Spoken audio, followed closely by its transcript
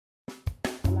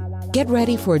Get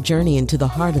ready for a journey into the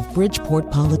heart of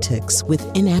Bridgeport politics with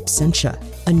In Absentia,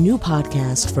 a new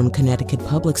podcast from Connecticut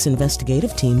Public's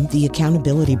investigative team, The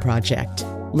Accountability Project.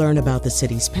 Learn about the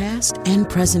city's past and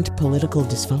present political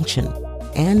dysfunction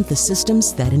and the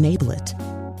systems that enable it.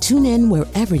 Tune in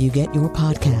wherever you get your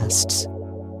podcasts.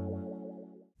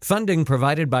 Funding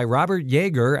provided by Robert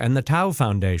Yeager and the Tao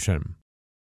Foundation.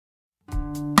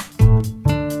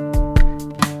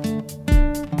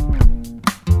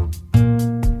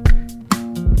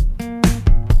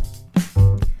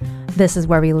 This is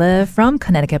Where We Live from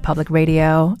Connecticut Public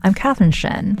Radio. I'm Catherine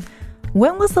Shen.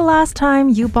 When was the last time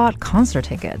you bought concert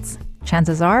tickets?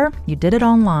 Chances are you did it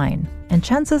online. And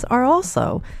chances are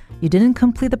also you didn't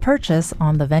complete the purchase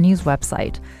on the venue's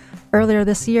website. Earlier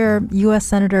this year, U.S.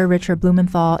 Senator Richard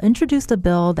Blumenthal introduced a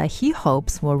bill that he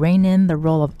hopes will rein in the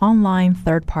role of online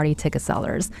third-party ticket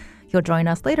sellers. He'll join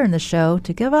us later in the show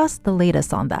to give us the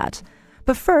latest on that.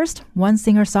 But first, one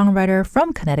singer-songwriter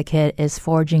from Connecticut is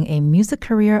forging a music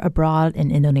career abroad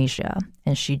in Indonesia,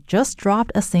 and she just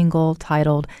dropped a single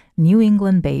titled New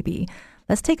England Baby.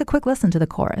 Let's take a quick listen to the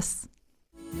chorus.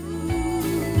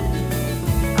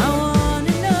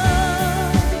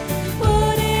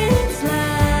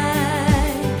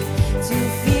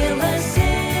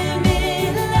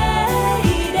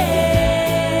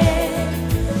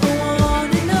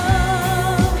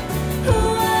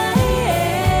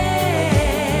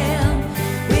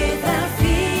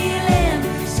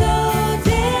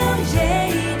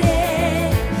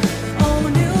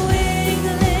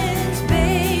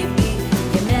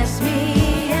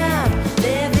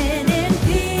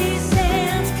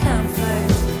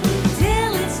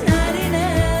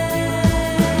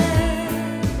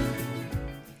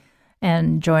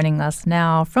 And joining us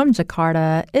now from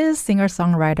Jakarta is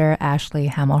singer-songwriter Ashley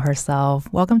Hamel herself.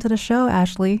 Welcome to the show,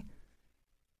 Ashley.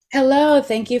 Hello,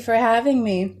 thank you for having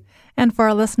me. And for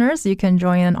our listeners, you can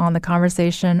join in on the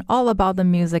conversation all about the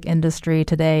music industry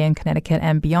today in Connecticut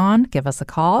and beyond. Give us a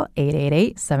call,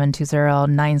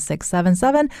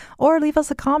 888-720-9677, or leave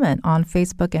us a comment on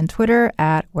Facebook and Twitter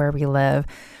at Where We Live.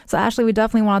 So Ashley, we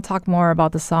definitely want to talk more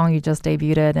about the song you just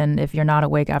debuted. And if you're not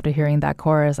awake after hearing that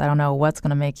chorus, I don't know what's going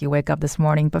to make you wake up this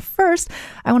morning. But first,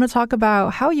 I want to talk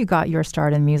about how you got your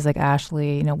start in music,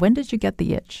 Ashley. When did you get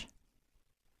the itch?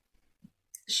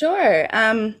 Sure.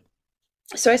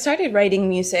 So I started writing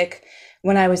music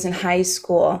when I was in high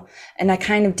school, and I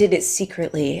kind of did it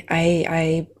secretly.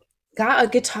 I got a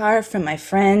guitar from my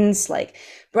friends, like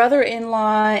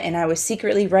brother-in-law, and I was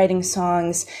secretly writing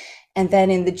songs. And then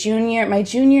in my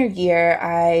junior year,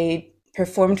 I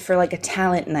performed for like a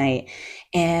talent night.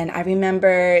 And I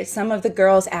remember some of the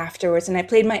girls afterwards, and I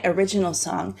played my original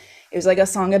song. It was like a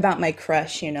song about my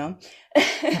crush,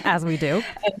 As we do.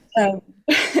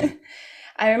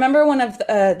 I remember one of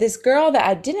this girl that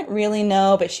I didn't really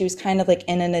know, but she was kind of like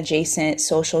in an adjacent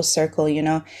social circle,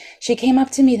 She came up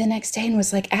to me the next day and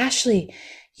was like, Ashley,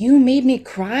 you made me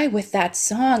cry with that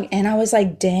song. And I was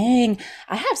like, dang,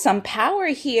 I have some power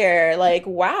here. Like,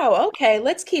 wow, okay,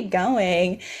 let's keep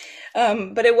going.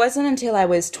 But it wasn't until I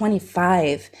was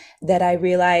 25 that I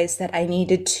realized that I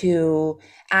needed to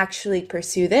actually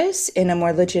pursue this in a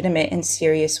more legitimate and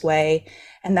serious way.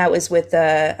 And that was with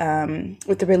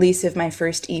the release of my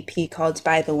first EP called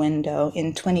By the Window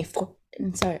in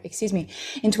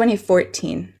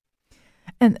 2014.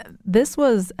 And this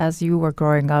was as you were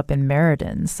growing up in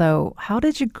Meriden. So how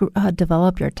did you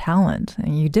develop your talent?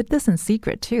 And you did this in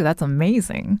secret too. That's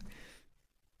amazing.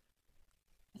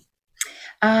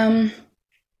 So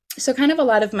kind of a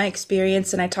lot of my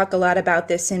experience, and I talk a lot about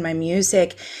this in my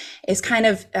music, is kind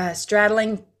of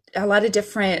straddling a lot of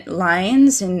different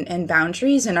lines and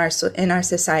boundaries in our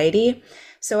society.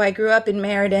 So I grew up in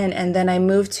Meriden, and then I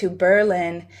moved to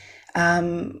Berlin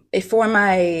for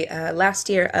my last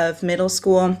year of middle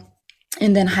school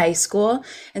and then high school.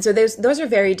 And so those are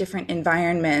very different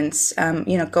environments,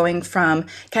 going from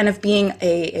kind of being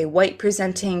a white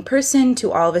presenting person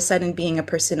to all of a sudden being a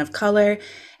person of color.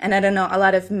 And I don't know, a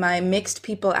lot of my mixed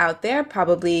people out there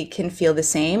probably can feel the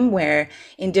same, where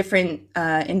in different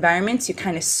environments, you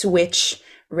kind of switch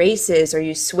races or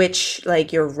you switch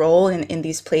like your role in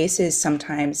these places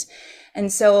sometimes.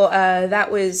 And so that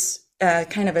was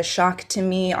kind of a shock to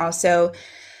me also.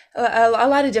 A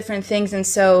lot of different things. And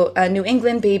so New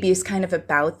England Baby is kind of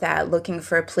about that, looking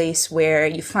for a place where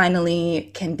you finally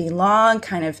can belong,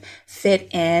 kind of fit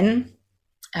in.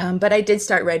 But I did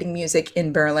start writing music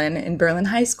in Berlin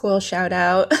High School. Shout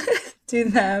out to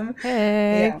them.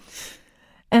 Hey. Yeah.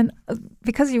 And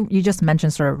because you just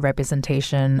mentioned sort of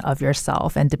representation of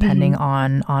yourself and depending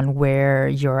on where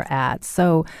you're at.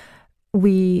 So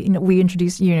we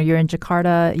introduced, you're in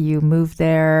Jakarta, you moved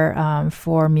there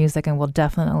for music, and we'll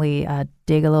definitely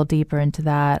dig a little deeper into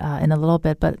that in a little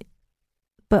bit. But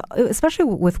especially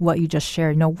with what you just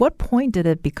shared, what point did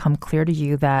it become clear to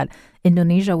you that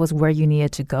Indonesia was where you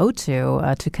needed to go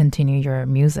to continue your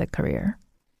music career?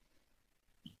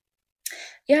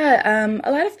 Yeah,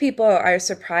 a lot of people are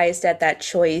surprised at that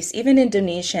choice. Even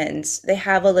Indonesians, they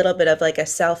have a little bit of like a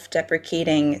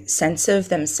self-deprecating sense of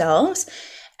themselves.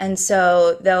 And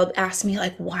so they'll ask me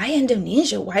like, why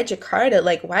Indonesia? Why Jakarta?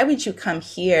 Like, why would you come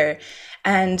here?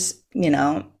 And,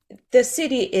 the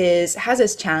city has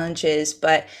its challenges,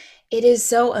 but it is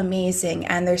so amazing.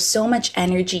 And there's so much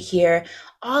energy here.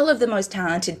 All of the most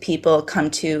talented people come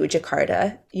to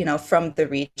Jakarta, from the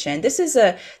region. This is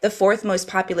the fourth most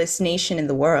populous nation in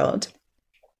the world.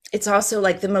 It's also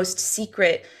like the most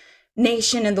secret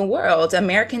nation in the world.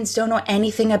 Americans don't know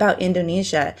anything about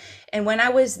Indonesia. And when I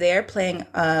was there playing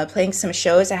some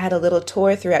shows, I had a little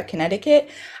tour throughout Connecticut.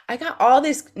 I got all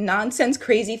this nonsense,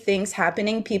 crazy things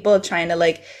happening. People trying to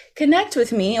like connect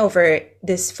with me over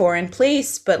this foreign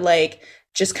place, but like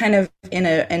just kind of in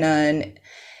an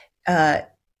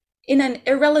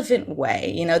irrelevant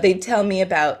way. They'd tell me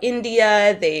about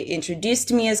India. They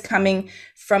introduced me as coming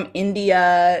from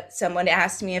India. Someone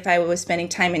asked me if I was spending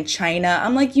time in China.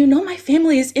 I'm like, my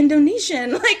family is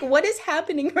Indonesian. Like, what is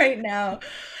happening right now?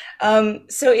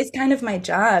 So it's kind of my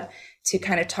job to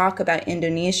kind of talk about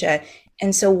Indonesia.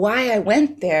 And so why I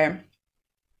went there,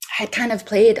 I kind of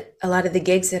played a lot of the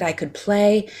gigs that I could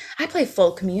play. I play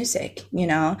folk music,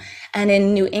 and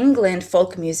in New England,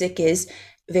 folk music is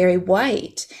very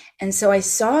white. And so I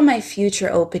saw my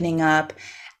future opening up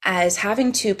as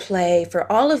having to play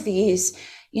for all of these,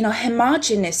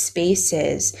 homogenous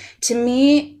spaces. To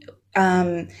me,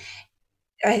 I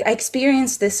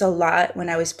experienced this a lot when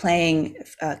I was playing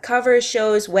cover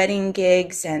shows, wedding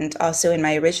gigs, and also in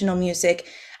my original music.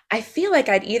 I feel like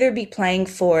I'd either be playing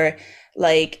for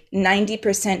like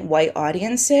 90% white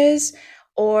audiences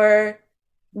or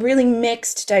really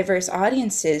mixed, diverse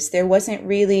audiences. There wasn't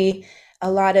really a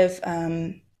lot of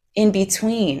in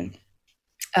between.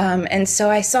 And so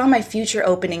I saw my future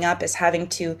opening up as having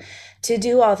to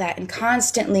do all that and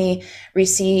constantly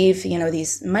receive,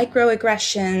 these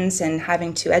microaggressions and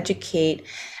having to educate.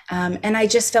 And I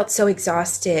just felt so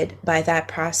exhausted by that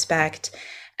prospect.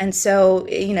 And so,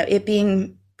 it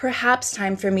being perhaps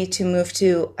time for me to move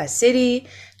to a city,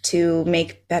 to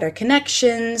make better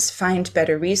connections, find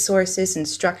better resources and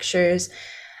structures.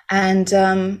 And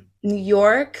New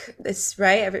York, it's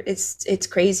right. It's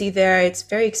crazy there. It's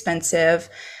very expensive.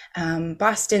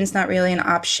 Boston's not really an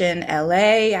option.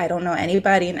 LA, I don't know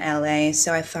anybody in LA.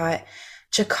 So I thought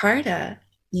Jakarta,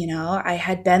 I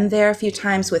had been there a few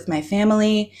times with my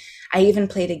family. I even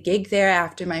played a gig there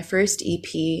after my first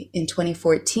EP in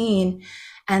 2014.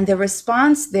 And the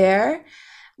response there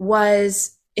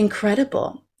was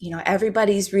incredible.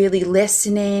 Everybody's really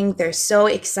listening. They're so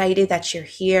excited that you're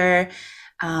here.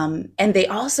 And they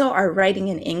also are writing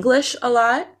in English a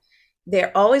lot.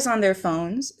 They're always on their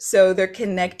phones. So they're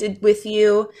connected with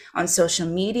you on social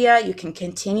media. You can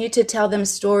continue to tell them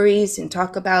stories and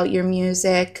talk about your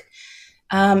music.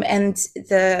 And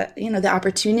the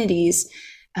opportunities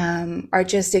are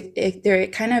just, they're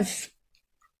kind of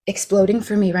exploding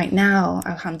for me right now.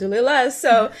 Alhamdulillah.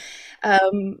 So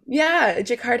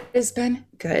Jakarta has been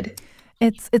good.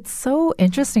 It's so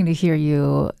interesting to hear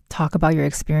you talk about your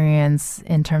experience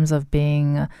in terms of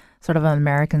being sort of an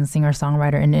American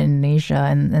singer-songwriter in Indonesia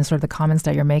and sort of the comments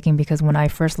that you're making, because when I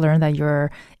first learned that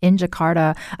you're in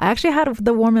Jakarta, I actually had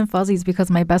the warm and fuzzies because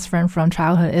my best friend from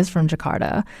childhood is from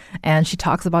Jakarta and she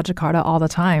talks about Jakarta all the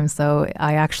time. So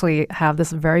I actually have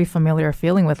this very familiar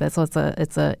feeling with it. So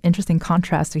it's a interesting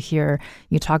contrast to hear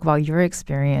you talk about your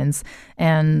experience.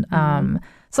 And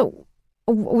so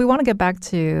we want to get back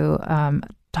to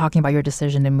talking about your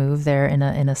decision to move there in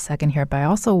a second here, but I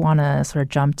also want to sort of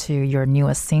jump to your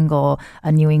newest single,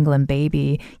 A New England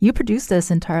Baby. You produced this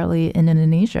entirely in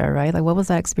Indonesia, right? Like, what was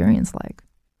that experience like?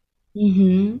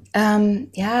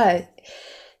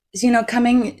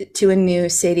 Coming to a new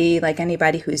city, like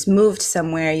anybody who's moved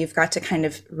somewhere, you've got to kind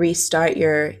of restart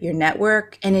your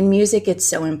network. And in music, it's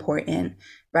so important,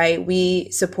 right?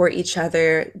 We support each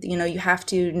other. You have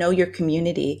to know your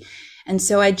community. And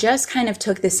so I just kind of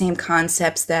took the same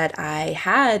concepts that I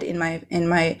had in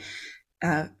my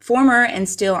former and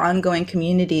still ongoing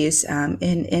communities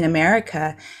in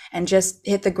America and just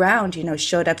hit the ground,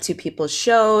 showed up to people's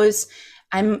shows,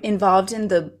 I'm involved in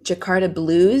the Jakarta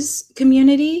blues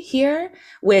community here,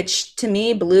 which to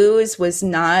me, blues was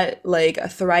not like a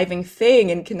thriving thing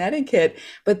in Connecticut,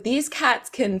 but these cats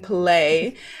can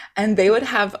play and they would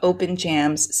have open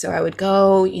jams. So I would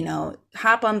go,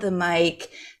 hop on the mic,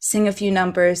 sing a few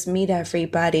numbers, meet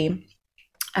everybody.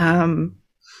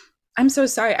 I'm so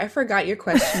sorry. I forgot your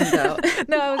question though.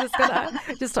 No, I was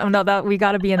no, that we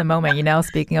got to be in the moment,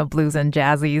 speaking of blues and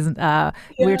jazzies.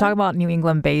 We were talking about New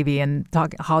England Baby and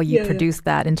how you produced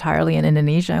that entirely in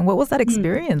Indonesia. And what was that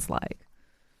experience like?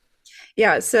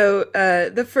 Yeah. So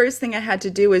the first thing I had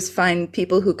to do was find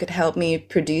people who could help me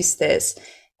produce this.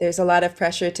 There's a lot of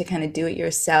pressure to kind of do it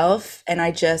yourself. And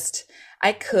I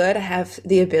could have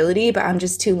the ability, but I'm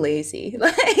just too lazy.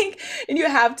 And you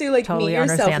have to totally meet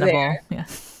yourself there. Yeah.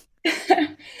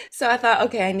 So I thought,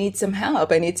 okay, I need some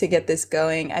help. I need to get this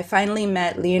going. I finally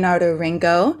met Leonardo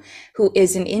Ringo, who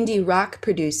is an indie rock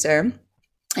producer,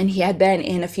 and he had been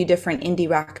in a few different indie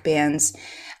rock bands.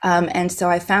 And so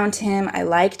I found him. I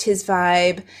liked his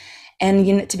vibe.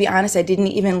 And to be honest, I didn't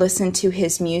even listen to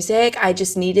his music. I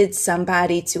just needed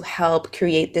somebody to help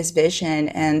create this vision.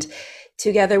 And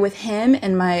together with him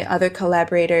and my other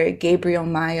collaborator, Gabriel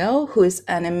Mayo, who is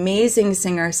an amazing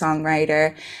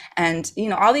singer-songwriter. And,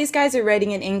 all these guys are writing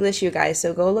in English, you guys.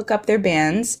 So go look up their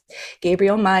bands,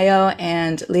 Gabriel Mayo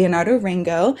and Leonardo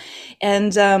Ringo.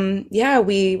 And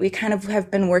we kind of have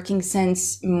been working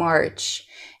since March.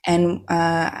 And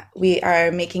we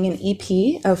are making an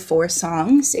EP of 4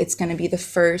 songs. It's going to be the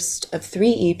first of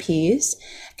 3 EPs,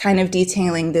 kind of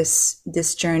detailing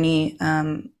this journey.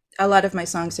 A lot of my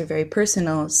songs are very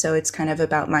personal, so it's kind of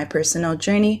about my personal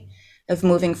journey of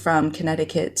moving from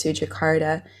Connecticut to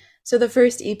Jakarta. So the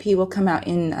first EP will come out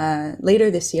in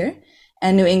later this year,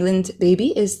 and New England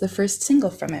Baby is the first single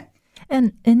from it.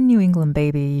 And in New England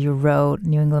Baby, you wrote,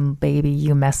 New England Baby,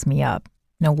 you mess me up.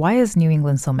 Now, why is New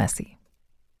England so messy?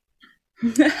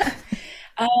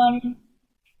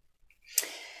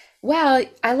 Well,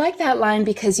 I like that line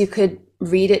because you could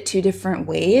read it 2 different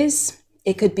ways.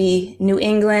 It could be New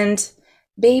England,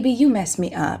 baby, you mess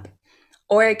me up.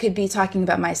 Or it could be talking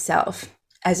about myself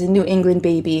as a New England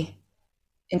baby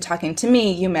and talking to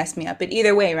me, you mess me up. But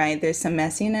either way, right, there's some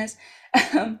messiness.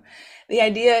 The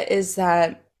idea is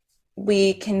that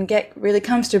we can get really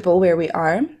comfortable where we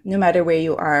are, no matter where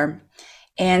you are.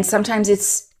 And sometimes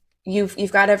it's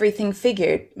you've got everything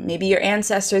figured. Maybe your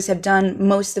ancestors have done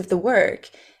most of the work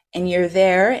and you're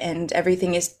there and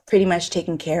everything is pretty much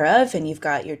taken care of, and you've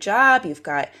got your job, you've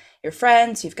got your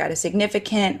friends, you've got a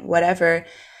significant whatever.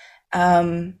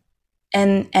 And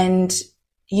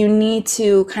you need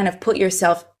to kind of put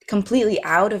yourself completely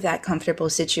out of that comfortable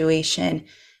situation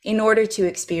in order to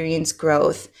experience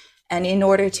growth and in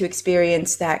order to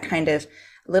experience that kind of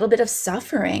little bit of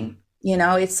suffering.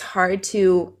 It's hard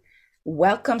to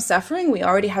welcome suffering. We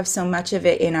already have so much of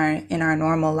it in our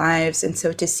normal lives. And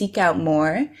so to seek out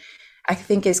more, I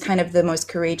think, is kind of the most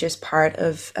courageous part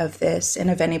of this, and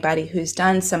of anybody who's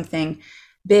done something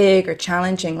big or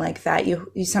challenging like that.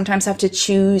 You sometimes have to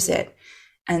choose it.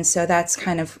 And so that's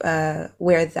kind of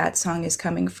where that song is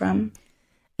coming from.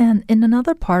 And in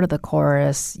another part of the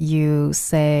chorus, you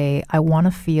say, I want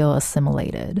to feel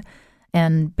assimilated.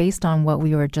 And based on what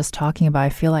we were just talking about, I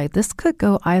feel like this could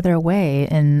go either way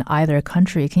in either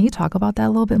country. Can you talk about that a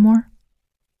little bit more?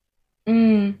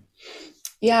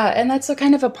 Yeah, and that's a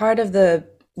kind of a part of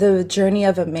the journey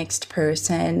of a mixed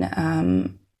person.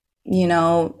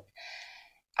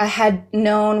 I had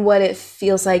known what it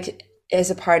feels like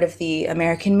as a part of the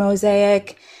American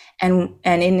mosaic. And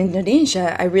in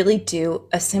Indonesia, I really do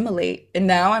assimilate. And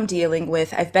now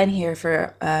I've been here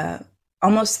for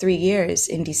almost 3 years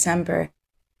in December.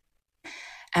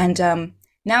 And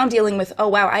now I'm dealing with, oh,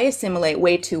 wow, I assimilate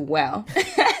way too well.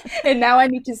 And now I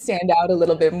need to stand out a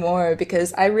little bit more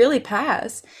because I really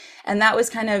pass. And that was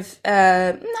kind of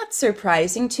not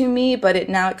surprising to me, but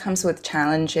now it comes with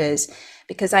challenges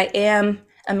because I am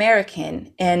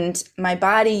American, and my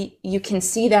body, you can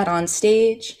see that on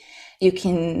stage. You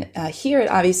can hear it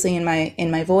obviously in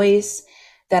my voice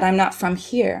that I'm not from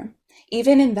here.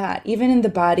 Even in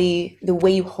the body, the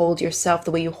way you hold yourself,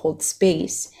 the way you hold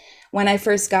space. When I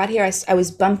first got here, I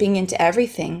was bumping into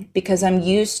everything because I'm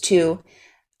used to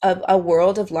a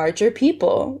world of larger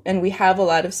people, and we have a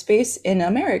lot of space in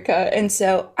America. And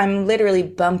so I'm literally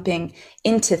bumping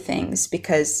into things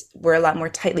because we're a lot more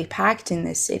tightly packed in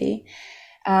this city.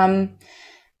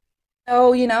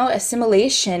 So,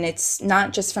 assimilation, it's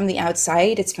not just from the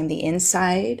outside, it's from the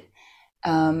inside.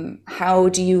 How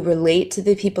do you relate to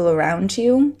the people around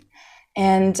you?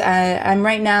 And I'm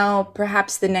right now,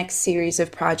 perhaps the next series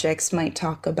of projects might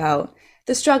talk about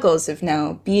the struggles of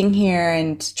now being here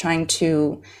and trying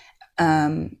to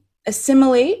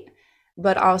assimilate,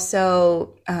 but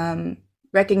also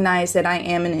recognize that I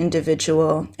am an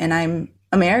individual and I'm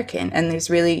American, and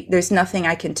there's nothing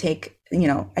I can take,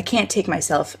 I can't take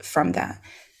myself from that.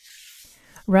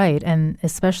 Right. And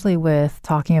especially with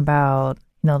talking about,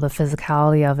 the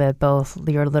physicality of it, both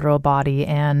your literal body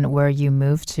and where you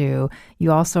moved to.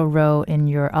 You also wrote in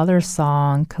your other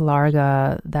song,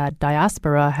 Calarga, that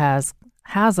diaspora has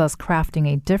us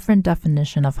crafting a different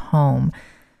definition of home.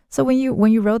 So when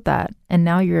you wrote that, and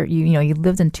now you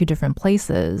lived in two different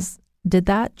places, did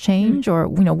that change, or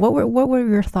what were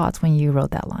your thoughts when you wrote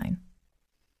that line?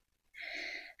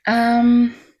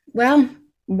 Well,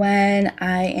 when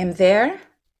I am there,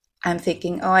 I'm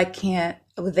thinking, I can't.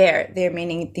 There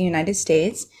meaning the United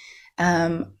States.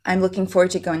 I'm looking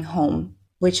forward to going home,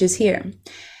 which is here.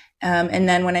 And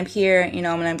then when I'm here, when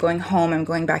I'm going home, I'm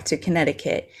going back to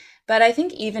Connecticut. But I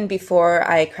think even before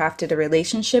I crafted a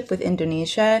relationship with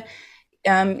Indonesia,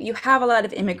 you have a lot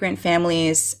of immigrant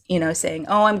families, saying,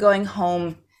 I'm going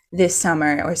home this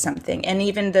summer or something. And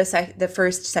even the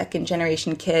first, second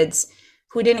generation kids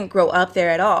who didn't grow up there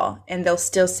at all, and they'll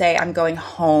still say, I'm going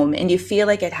home. And you feel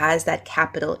like it has that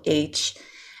capital H.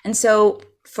 And so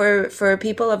for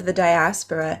people of the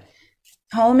diaspora,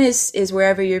 home is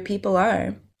wherever your people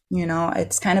are.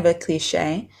 It's kind of a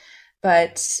cliche,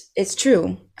 but it's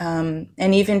true. And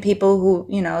even people who,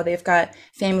 they've got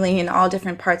family in all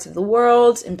different parts of the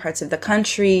world, in parts of the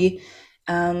country,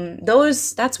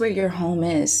 that's where your home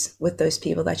is, with those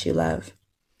people that you love.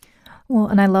 Well,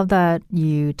 and I love that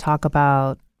you talk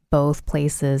about both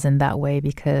places in that way,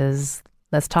 because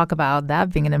let's talk about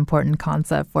that being an important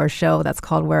concept for a show that's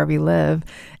called Where We Live.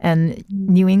 And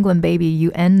New England Baby,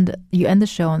 you end the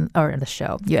song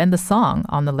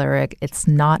on the lyric, "It's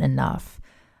not enough,"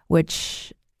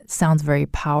 which sounds very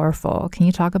powerful. Can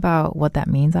you talk about what that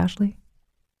means, Ashley?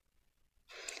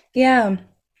 Yeah.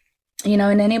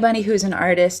 And anybody who's an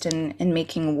artist and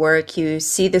making work, you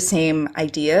see the same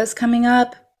ideas coming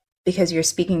up because you're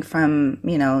speaking from,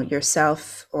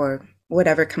 yourself or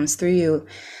whatever comes through you.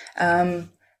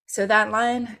 So that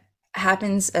line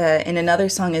happens in another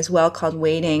song as well called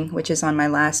Waiting, which is on my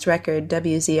last record,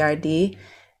 WZRD.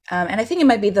 And I think it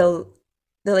might be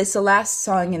it's the last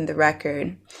song in the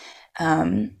record.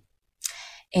 I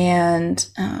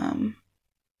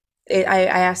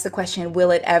asked the question, will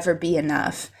it ever be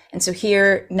enough? And so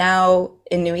here now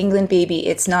in New England Baby,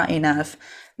 it's not enough.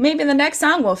 Maybe the next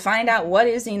song we'll find out what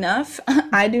is enough.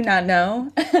 I do not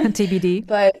know. TBD.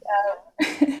 But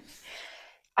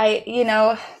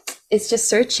it's just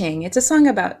searching. It's a song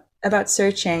about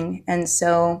searching. And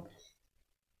so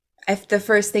the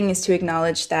first thing is to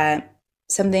acknowledge that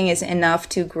something is enough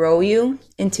to grow you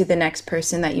into the next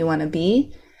person that you want to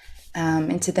be,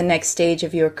 into the next stage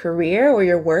of your career or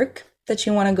your work that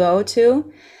you want to go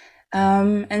to.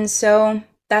 And so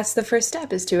that's the first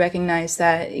step, is to recognize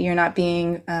that you're not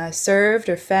being served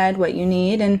or fed what you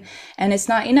need, and it's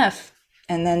not enough.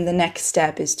 And then the next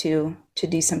step is to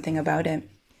do something about it.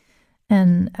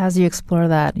 And as you explore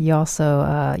that, you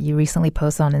also, you recently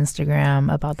posted on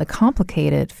Instagram about the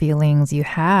complicated feelings you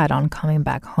had on coming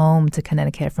back home to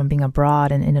Connecticut from being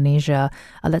abroad in Indonesia.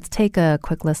 Let's take a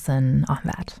quick listen on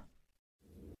that.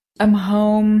 I'm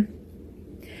home,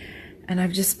 and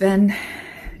I've just been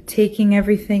taking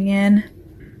everything in.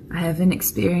 I haven't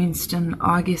experienced an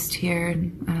August here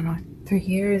in, 3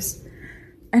 years.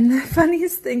 And the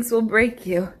funniest things will break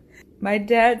you. My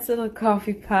dad's little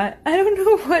coffee pot, I don't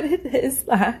know what it is.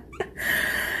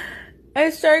 I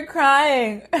start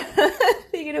crying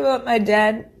thinking about my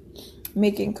dad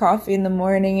making coffee in the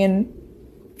morning, and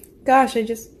gosh,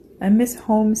 I miss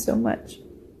home so much.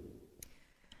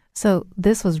 So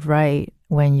this was right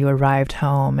when you arrived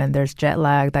home, and there's jet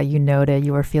lag that you noted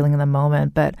you were feeling in the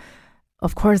moment. But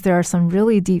of course, there are some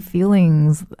really deep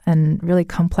feelings and really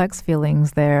complex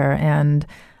feelings there. And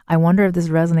I wonder if this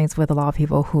resonates with a lot of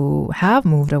people who have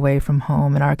moved away from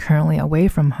home and are currently away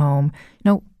from home.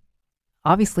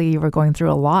 Obviously you were going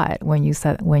through a lot when you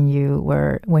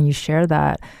shared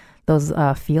those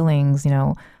feelings.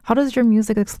 How does your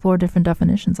music explore different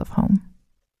definitions of home?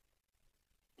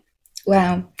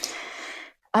 Wow.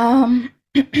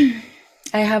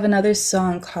 I have another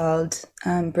song called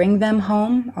Bring Them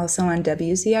Home, also on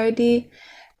WZRD.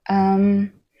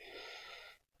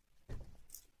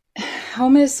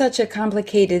 Home is such a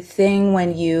complicated thing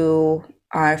when you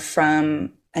are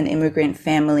from an immigrant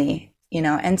family,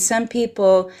 and some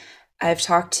people I've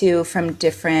talked to from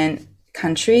different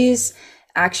countries,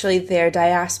 actually their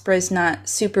diaspora is not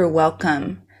super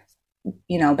welcome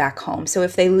back home. So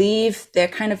if they leave, they're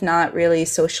kind of not really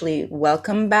socially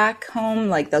welcome back home.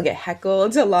 Like they'll get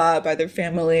heckled a lot by their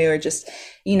family, or just,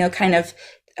 kind of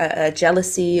a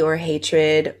jealousy or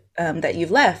hatred that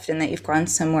you've left and that you've gone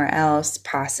somewhere else,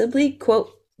 possibly,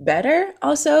 quote, better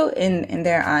also in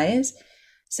their eyes.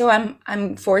 So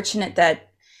I'm fortunate that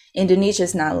Indonesia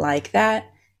is not like that.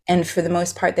 And for the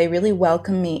most part, they really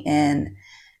welcome me in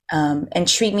and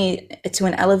treat me to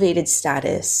an elevated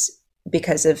status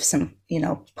because of some,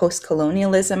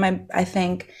 post-colonialism, I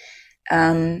think.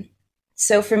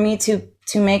 So for me to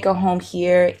make a home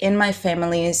here in my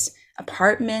family's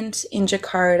apartment in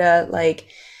Jakarta, like,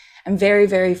 I'm very,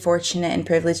 very fortunate and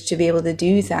privileged to be able to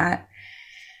do that.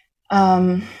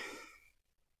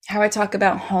 How I talk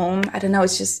about home, I don't know,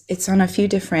 it's on a few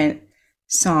different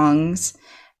songs,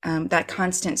 that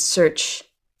constant search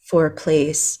for a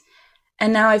place.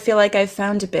 And now I feel like I've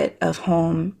found a bit of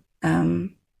home.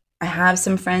 I have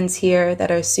some friends here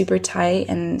that are super tight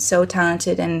and so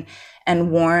talented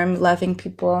and warm, loving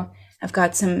people. I've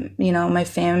got some, my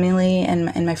family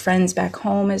and my friends back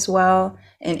home as well,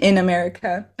 in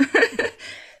America.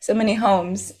 So many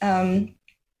homes.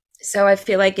 So I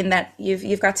feel like in that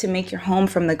you've got to make your home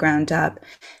from the ground up.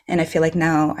 And I feel like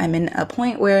now I'm in a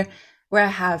point where I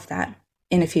have that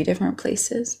in a few different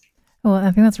places. Well,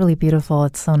 I think that's really beautiful.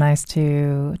 It's so nice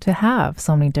to have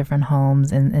so many different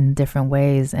homes in different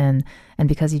ways, and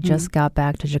because you just got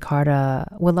back to Jakarta,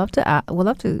 would love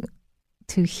to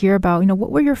hear about, what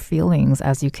were your feelings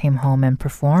as you came home and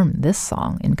performed this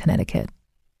song in Connecticut?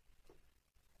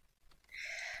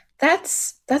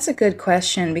 That's a good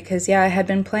question, because I had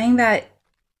been playing that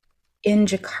in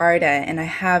Jakarta, and I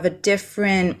have a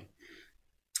different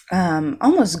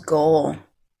almost goal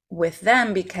with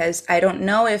them, because I don't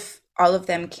know if all of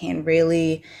them can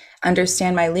really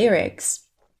understand my lyrics.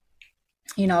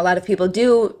 A lot of people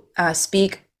do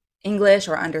speak English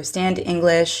or understand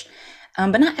English,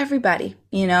 but not everybody,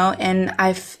 and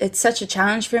it's such a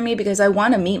challenge for me, because I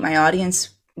want to meet my audience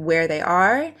where they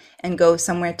are and go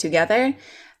somewhere together.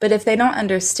 But if they don't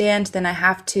understand, then I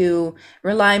have to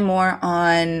rely more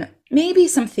on maybe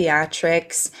some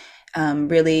theatrics,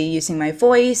 really using my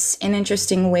voice in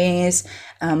interesting ways,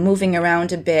 moving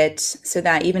around a bit, so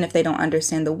that even if they don't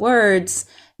understand the words,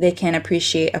 they can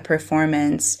appreciate a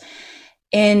performance.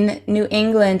 In New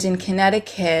England, in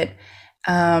Connecticut,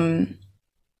 I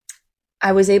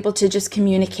was able to just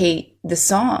communicate the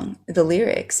song, the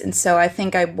lyrics. And so I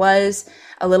think I was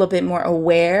a little bit more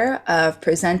aware of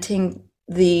presenting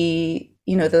the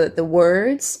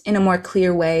words in a more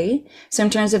clear way. So in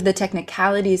terms of the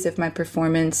technicalities of my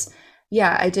performance,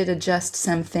 I did adjust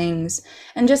some things.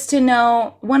 And just to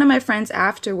know, one of my friends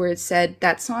afterwards said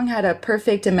that song had a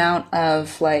perfect amount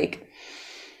of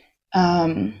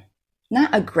not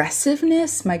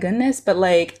aggressiveness, my goodness, but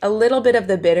like a little bit of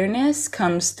the bitterness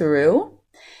comes through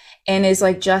and is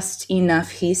like just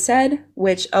enough, he said,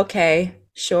 which, okay,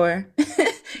 sure.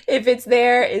 If it's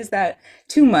there, is that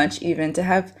too much even to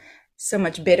have so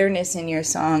much bitterness in your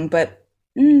song? But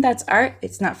that's art.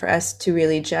 It's not for us to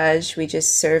really judge. We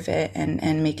just serve it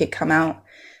and make it come out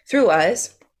through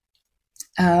us.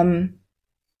 So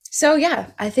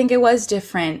I think it was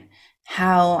different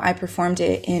how I performed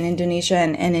it in Indonesia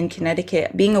and in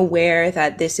Connecticut, being aware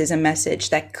that this is a message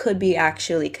that could be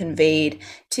actually conveyed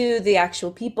to the actual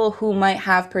people who might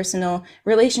have personal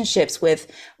relationships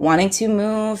with wanting to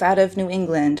move out of New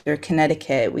England or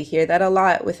Connecticut. We hear that a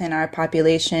lot within our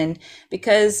population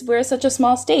because we're such a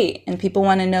small state and people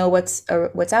want to know what's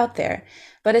out there.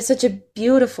 But it's such a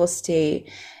beautiful state,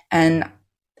 and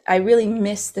I really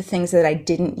miss the things that I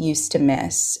didn't used to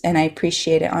miss, and I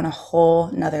appreciate it on a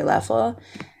whole nother level.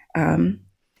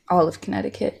 All of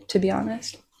Connecticut, to be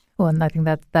honest. Well, and I think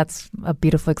that's a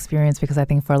beautiful experience, because I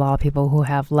think for a lot of people who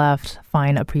have left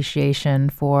find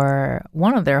appreciation for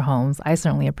one of their homes. I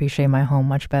certainly appreciate my home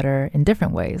much better in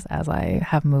different ways as I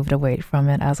have moved away from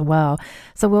it as well.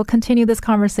 So we'll continue this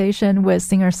conversation with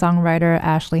singer-songwriter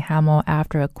Ashley Hamel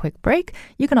after a quick break.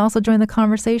 You can also join the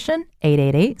conversation,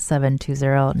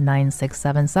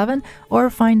 888-720-9677, or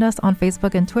find us on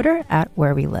Facebook and Twitter at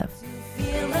Where We Live.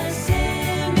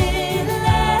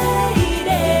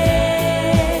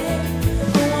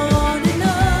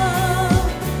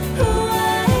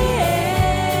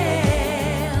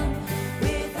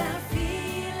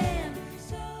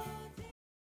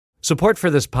 Support for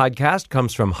this podcast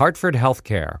comes from Hartford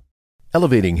Healthcare.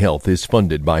 Elevating Health is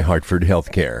funded by Hartford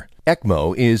Healthcare.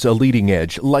 ECMO is a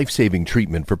leading-edge, life-saving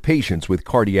treatment for patients with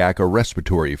cardiac or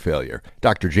respiratory failure.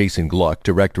 Dr. Jason Gluck,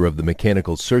 director of the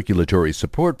Mechanical Circulatory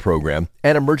Support Program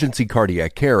and Emergency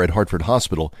Cardiac Care at Hartford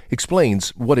Hospital, explains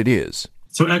what it is.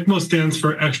 So ECMO stands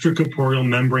for extracorporeal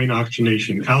membrane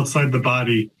oxygenation, outside the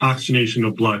body oxygenation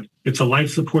of blood. It's a life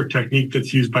support technique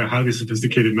that's used by highly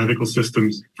sophisticated medical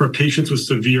systems for patients with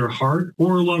severe heart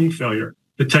or lung failure.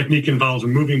 The technique involves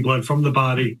removing blood from the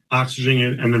body,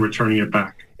 oxygenating it, and then returning it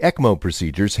back. ECMO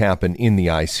procedures happen in the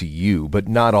ICU, but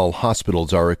not all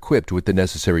hospitals are equipped with the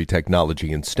necessary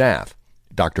technology and staff.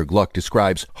 Dr. Gluck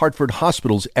describes Hartford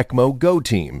Hospital's ECMO Go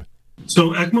team.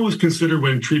 So ECMO is considered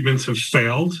when treatments have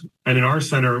failed. And in our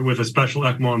center, with a special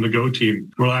ECMO on the Go team,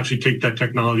 we'll actually take that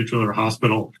technology to their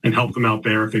hospital and help them out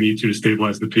there if they need to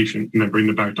stabilize the patient and then bring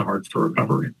them back to Hartford for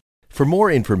recovery. For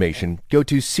more information, go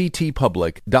to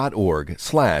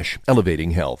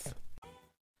ctpublic.org/elevatinghealth.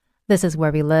 This is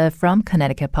Where We Live from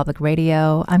Connecticut Public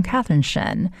Radio. I'm Catherine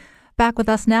Shen. Back with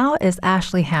us now is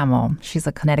Ashley Hamel. She's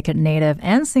a Connecticut native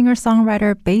and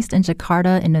singer-songwriter based in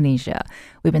Jakarta, Indonesia.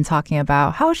 We've been talking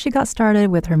about how she got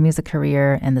started with her music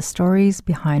career and the stories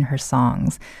behind her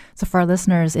songs. So for our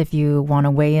listeners, if you want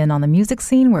to weigh in on the music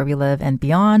scene where we live and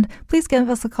beyond, please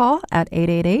give us a call at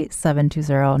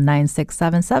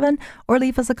 888-720-9677 or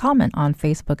leave us a comment on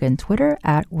Facebook and Twitter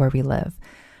at Where We Live.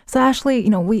 So Ashley,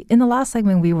 we in the last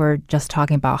segment, we were just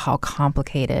talking about how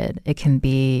complicated it can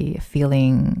be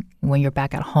feeling when you're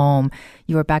back at home.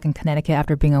 You were back in Connecticut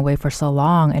after being away for so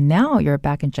long, and now you're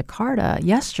back in Jakarta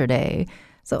yesterday.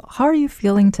 So how are you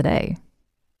feeling today?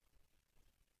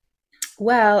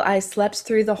 Well, I slept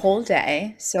through the whole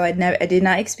day, so I did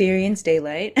not experience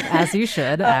daylight. As you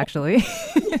should, actually.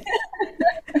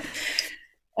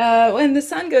 When the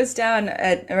sun goes down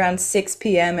at around 6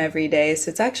 p.m. every day, so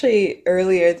it's actually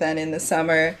earlier than in the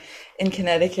summer in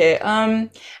Connecticut. I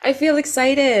feel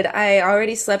excited. I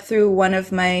already slept through one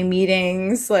of my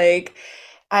meetings. Like,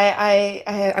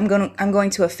 I'm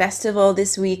going to a festival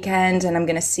this weekend, and I'm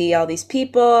going to see all these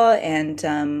people and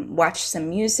watch some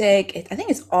music. I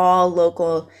think it's all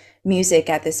local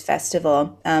music at this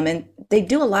festival, and they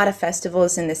do a lot of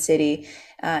festivals in the city.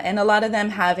 And a lot of them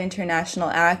have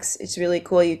international acts. It's really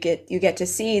cool. You get to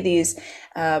see these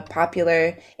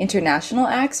popular international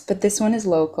acts, but this one is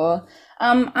local.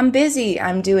 I'm busy.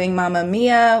 I'm doing Mamma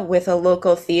Mia with a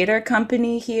local theater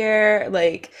company here.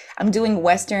 Like, I'm doing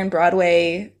Western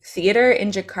Broadway theater in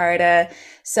Jakarta.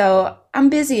 So I'm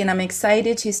busy and I'm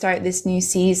excited to start this new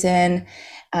season.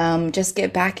 Just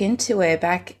get back into it,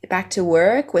 back to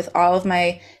work with all of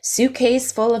my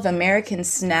suitcase full of American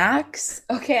snacks.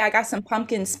 Okay, I got some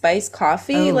pumpkin spice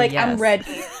coffee. Yes. I'm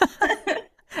ready.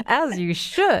 As you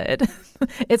should.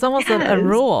 It's almost a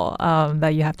rule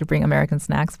that you have to bring American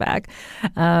snacks back.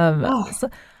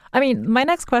 My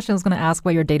next question is going to ask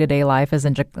what your day-to-day life is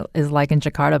like in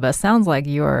Jakarta, but it sounds like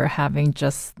you're having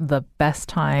just the best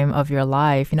time of your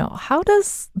life. How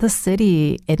does the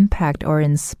city impact or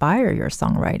inspire your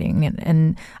songwriting?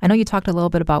 And I know you talked a little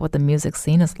bit about what the music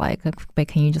scene is like, but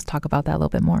can you just talk about that a little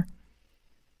bit more?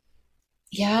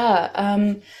 Yeah,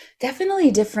 definitely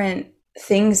different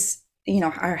things,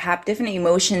 different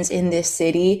emotions in this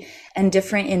city and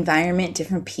different environment,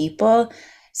 different people.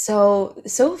 So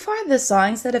far the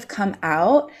songs that have come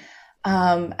out,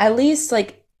 at least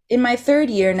like in my third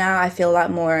year now, I feel a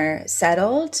lot more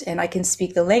settled and I can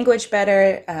speak the language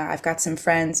better. I've got some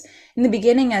friends. In the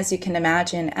beginning, as you can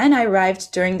imagine, and I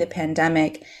arrived during the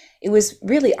pandemic, it was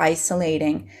really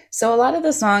isolating. So a lot of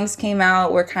the songs came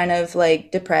out were kind of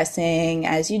like depressing,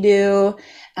 as you do,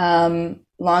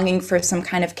 longing for some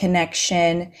kind of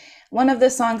connection. One of the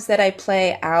songs that I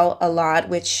play out a lot,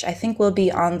 which I think will be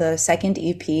on the second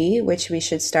EP, which we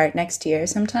should start next year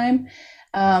sometime,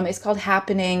 is called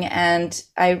Happening. And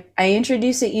I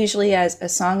introduce it usually as a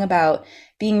song about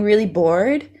being really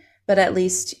bored, but at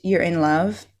least you're in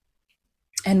love.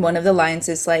 And one of the lines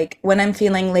is like, when I'm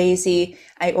feeling lazy,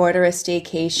 I order a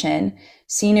staycation,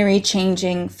 scenery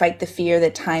changing, fight the fear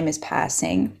that time is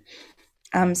passing.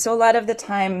 So a lot of the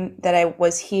time that I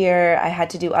was here, I had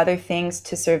to do other things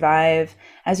to survive,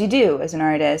 as you do as an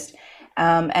artist.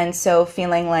 And so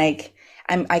feeling like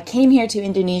I came here to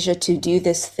Indonesia to do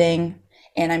this thing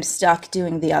and I'm stuck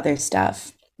doing the other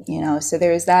stuff, so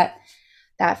there is that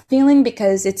feeling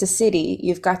because it's a city.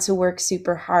 You've got to work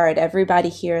super hard. Everybody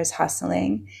here is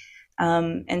hustling.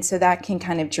 And so that can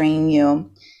kind of drain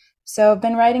you. So I've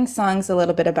been writing songs a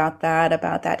little bit about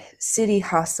that city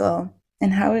hustle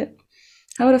and how it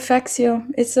affects you.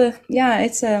 It is a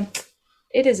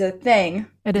thing.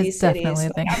 It is definitely a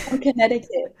thing. I'm from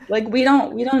Connecticut. Like we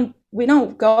don't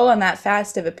go on that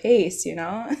fast of a pace,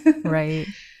 Right.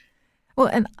 Well,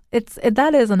 and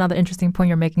that is another interesting point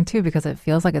you're making too, because it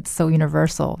feels like it's so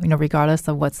universal. Regardless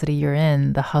of what city you're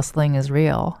in, the hustling is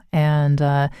real, and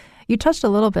You touched a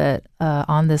little bit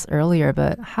on this earlier,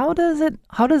 but how does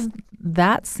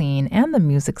that scene and the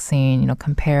music scene,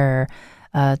 compare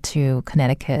to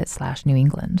Connecticut/New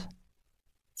England?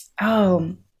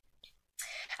 Oh,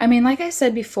 I mean, like I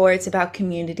said before, it's about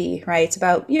community, right? It's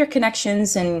about your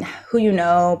connections and who you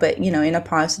know, but, in a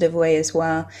positive way as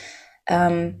well.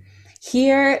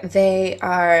 Here they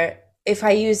are, if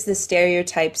I use the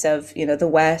stereotypes of, the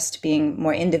West being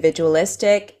more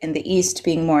individualistic and the East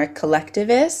being more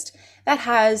collectivist, that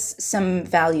has some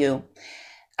value.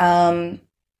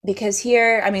 Because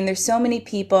here, I mean, there's so many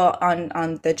people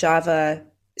on the Java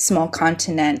small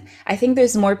continent. I think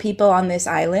there's more people on this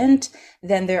island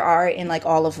than there are in like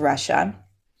all of Russia.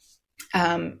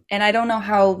 And I don't know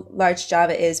how large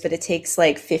Java is, but it takes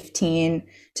like 15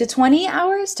 to 20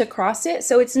 hours to cross it.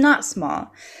 So it's not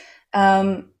small.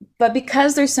 But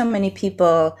because there's so many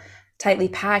people tightly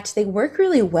packed, they work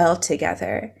really well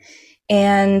together.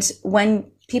 And when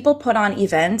people put on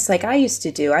events like I used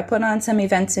to do, I put on some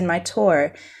events in my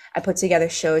tour, I put together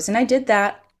shows, and I did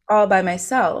that all by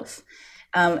myself.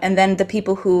 And then the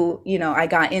people who, I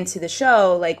got into the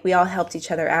show, like we all helped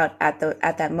each other out at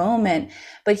that moment.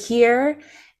 But here,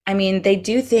 I mean, they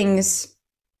do things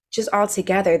just all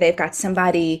together. They've got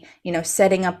somebody,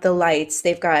 setting up the lights.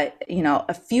 They've got,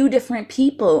 a few different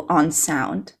people on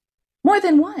sound, more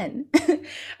than one.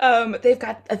 They've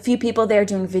got a few people there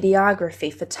doing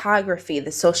videography, photography,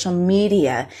 the social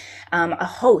media, a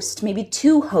host, maybe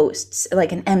two hosts,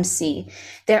 like an MC.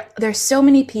 There's so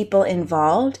many people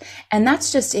involved, and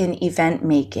that's just in event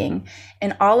making.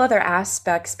 In all other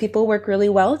aspects, people work really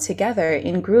well together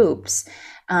in groups.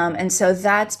 And so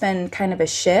that's been kind of a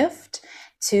shift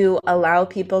to allow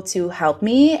people to help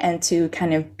me and to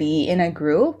kind of be in a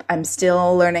group. I'm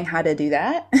still learning how to do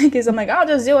that because I'm like, I'll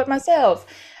just do it myself.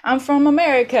 I'm from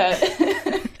America.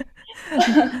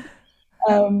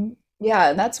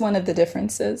 Yeah, that's one of the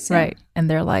differences. Yeah. Right. And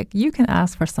they're like, you can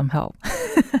ask for some help.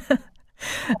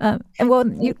 And well,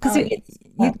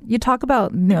 you talk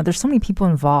about, there's so many people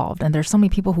involved and there's so many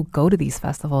people who go to these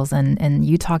festivals and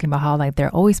you talking about how like they're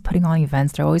always putting on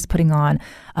events, they're always putting on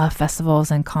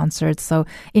festivals and concerts. So,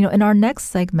 in our next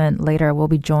segment later, we'll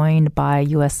be joined by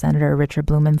U.S. Senator Richard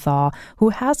Blumenthal, who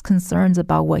has concerns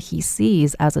about what he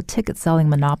sees as a ticket selling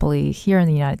monopoly here in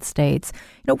the United States.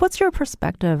 What's your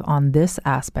perspective on this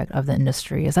aspect of the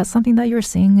industry? Is that something that you're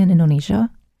seeing in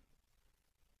Indonesia?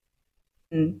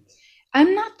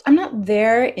 I'm not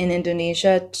there in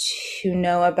Indonesia to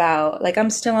know about, like, I'm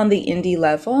still on the indie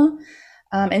level,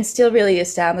 and still really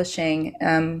establishing.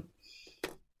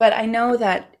 But I know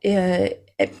that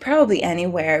probably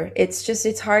anywhere,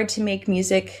 it's hard to make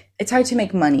music. It's hard to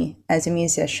make money as a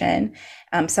musician.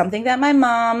 Something that my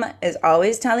mom is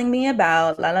always telling me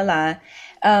about,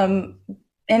 and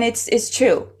it's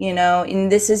true, and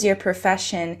this is your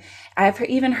profession. I've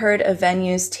even heard of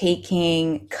venues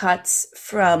taking cuts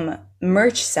from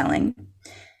merch selling.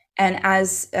 And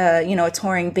as, a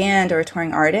touring band or a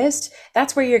touring artist,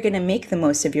 that's where you're going to make the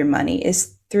most of your money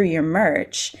is through your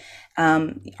merch.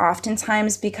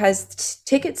 Oftentimes because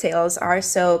ticket sales are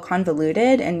so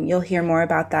convoluted, and you'll hear more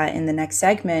about that in the next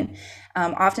segment.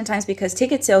 Oftentimes because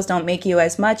ticket sales don't make you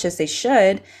as much as they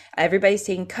should, everybody's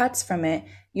taking cuts from it.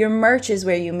 Your merch is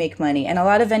where you make money. And a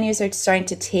lot of venues are starting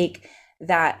to take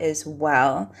that as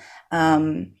well.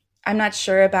 I'm not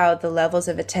sure about the levels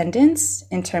of attendance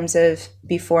in terms of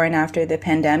before and after the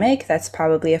pandemic. That's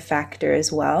probably a factor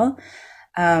as well.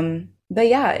 But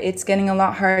yeah, it's getting a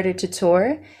lot harder to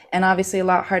tour and obviously a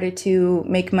lot harder to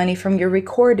make money from your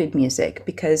recorded music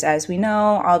because, as we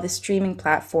know, all the streaming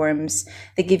platforms,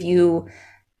 they give you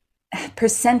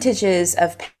percentages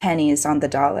of pennies on the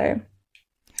dollar.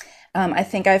 I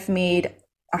think I've made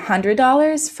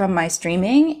 $100 from my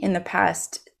streaming in the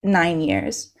past 9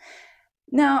 years.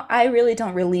 Now, I really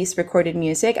don't release recorded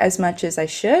music as much as I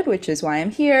should, which is why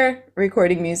I'm here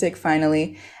recording music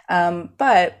finally.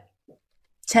 But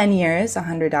 10 years,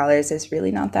 $100 is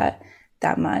really not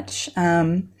that much.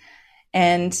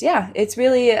 And yeah, it's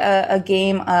really a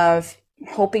game of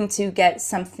hoping to get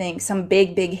some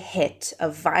big hit, a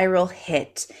viral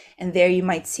hit, and there you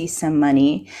might see some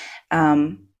money.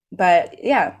 But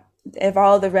yeah, of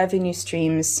all the revenue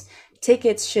streams,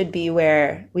 tickets should be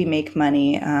where we make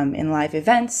money in live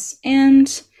events.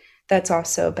 And that's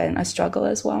also been a struggle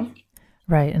as well.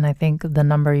 Right. And I think the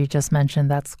number you just mentioned,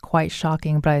 that's quite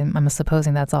shocking, but I'm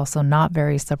supposing that's also not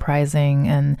very surprising.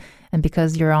 And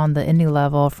because you're on the indie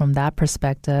level from that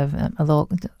perspective, a little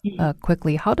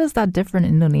quickly, how does that differ in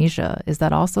Indonesia? Is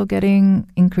that also getting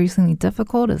increasingly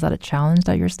difficult? Is that a challenge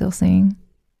that you're still seeing?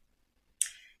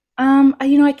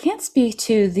 I can't speak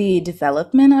to the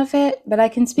development of it, but I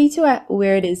can speak to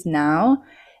where it is now.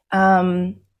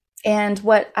 And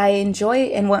what I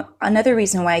enjoy, and what another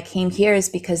reason why I came here is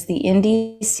because the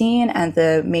indie scene and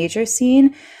the major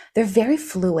scene, they're very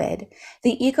fluid.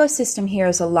 The ecosystem here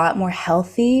is a lot more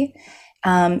healthy,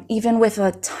 even with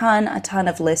a ton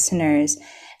of listeners.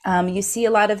 You see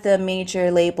a lot of the major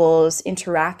labels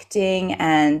interacting,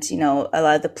 and, you know, a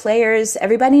lot of the players,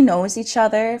 everybody knows each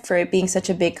other for it being such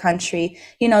a big country.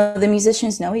 You know, the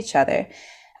musicians know each other.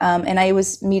 And I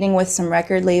was meeting with some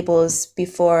record labels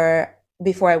before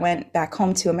I went back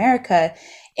home to America,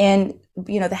 and,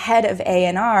 you know, the head of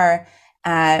A&R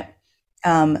at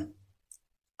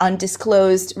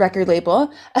undisclosed record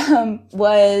label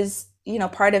was, you know,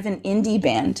 part of an indie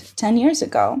band 10 years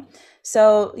ago.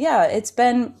 So yeah, it's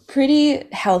been pretty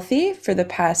healthy for the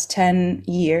past 10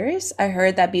 years. I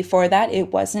heard that before that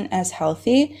it wasn't as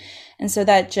healthy. And so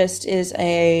that just is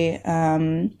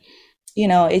you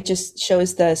know, it just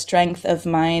shows the strength of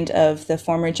mind of the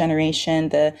former generation,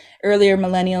 the earlier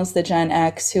millennials, the Gen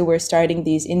X, who were starting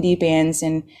these indie bands.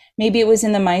 And maybe it was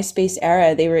in the MySpace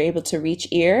era, they were able to reach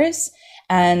ears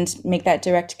and make that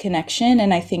direct connection.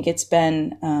 And I think it's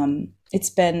been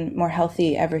more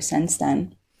healthy ever since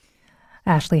then.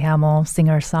 Ashley Hamel,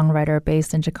 singer-songwriter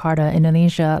based in Jakarta,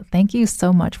 Indonesia. Thank you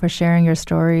so much for sharing your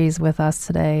stories with us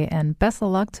today, and best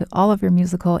of luck to all of your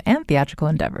musical and theatrical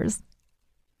endeavors.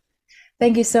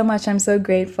 Thank you so much. I'm so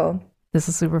grateful. This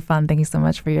is super fun. Thank you so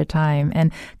much for your time.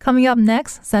 And coming up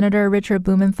next, Senator Richard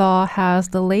Blumenthal has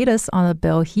the latest on a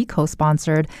bill he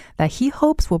co-sponsored that he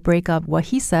hopes will break up what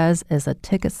he says is a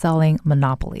ticket-selling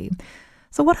monopoly.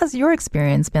 So what has your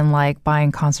experience been like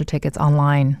buying concert tickets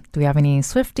online? Do we have any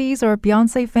Swifties or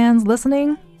Beyonce fans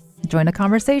listening? Join the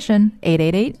conversation,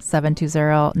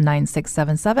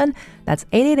 888-720-9677. That's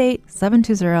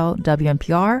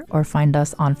 888-720-WNPR, or find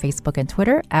us on Facebook and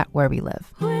Twitter at Where We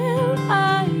Live. Will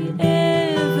I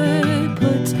ever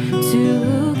put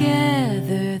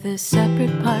together the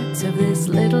separate parts of this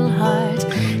little heart?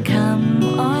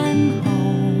 Come on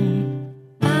home.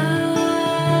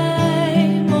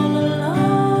 I'm all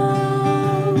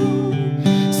alone,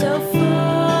 so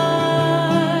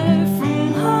far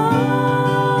from home.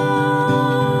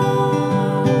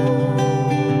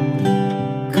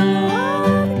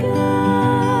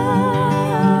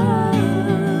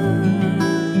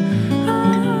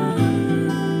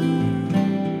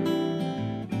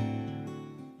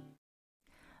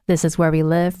 This is Where We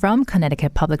Live from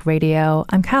Connecticut Public Radio.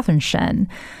 I'm Catherine Shen.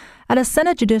 At a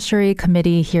Senate Judiciary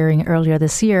Committee hearing earlier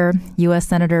this year, U.S.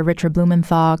 Senator Richard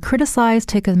Blumenthal criticized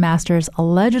Ticketmaster's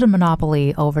alleged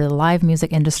monopoly over the live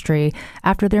music industry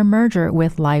after their merger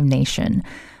with Live Nation.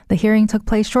 The hearing took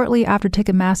place shortly after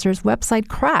Ticketmaster's website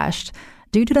crashed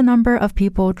due to the number of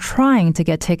people trying to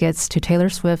get tickets to Taylor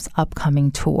Swift's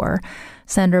upcoming tour.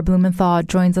 Senator Blumenthal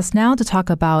joins us now to talk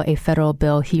about a federal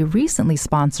bill he recently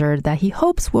sponsored that he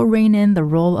hopes will rein in the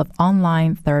role of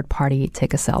online third-party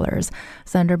ticket sellers.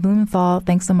 Senator Blumenthal,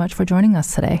 thanks so much for joining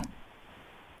us today.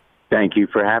 Thank you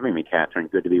for having me, Catherine.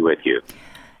 Good to be with you.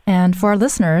 And for our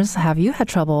listeners, have you had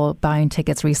trouble buying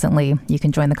tickets recently? You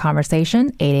can join the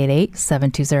conversation,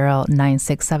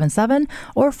 888-720-9677,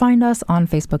 or find us on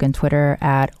Facebook and Twitter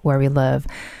at Where We Live.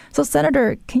 So,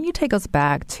 Senator, can you take us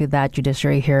back to that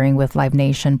judiciary hearing with Live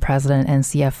Nation President and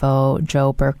CFO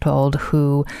Joe Berchtold,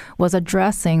 who was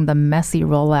addressing the messy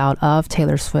rollout of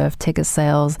Taylor Swift ticket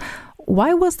sales?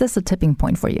 Why was this a tipping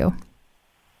point for you?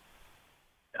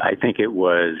 I think it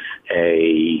was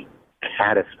a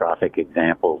catastrophic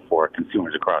example for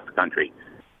consumers across the country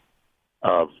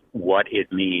of what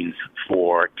it means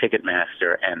for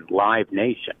Ticketmaster and Live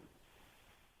Nation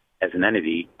as an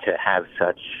entity to have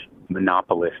such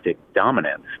monopolistic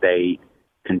dominance. They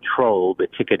control the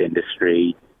ticket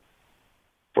industry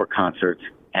for concerts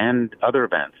and other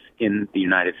events in the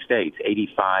United States.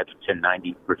 85 to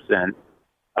 90%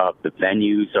 of the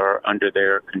venues are under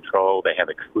their control. They have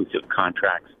exclusive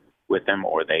contracts with them,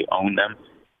 or they own them.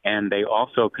 And they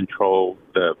also control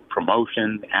the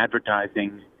promotion,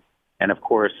 advertising, and of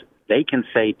course, they can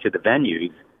say to the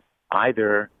venues,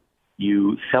 either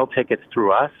you sell tickets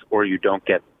through us or you don't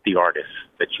get the artists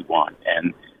that you want.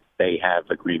 And they have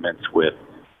agreements with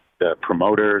the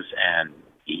promoters and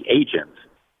the agents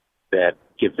that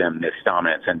give them this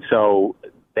dominance. And so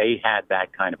they had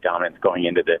that kind of dominance going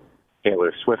into the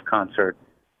Taylor Swift concert.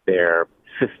 Their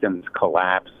systems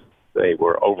collapsed. They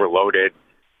were overloaded.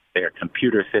 Their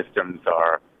computer systems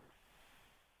are,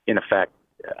 in effect,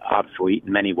 obsolete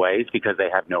in many ways because they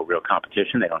have no real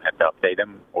competition. They don't have to update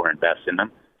them or invest in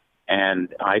them.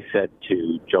 And I said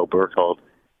to Joe Berchtold,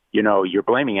 you know, you're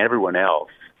blaming everyone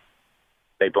else.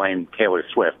 They blame Taylor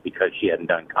Swift because she hadn't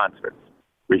done concerts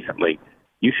recently.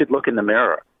 You should look in the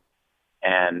mirror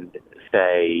and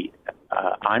say,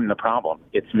 I'm the problem,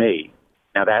 it's me.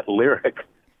 Now that lyric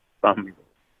from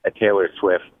a Taylor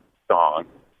Swift song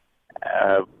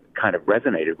kind of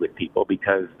resonated with people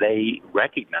because they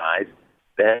recognize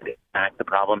that, in fact, the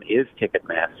problem is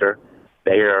Ticketmaster.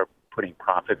 They are putting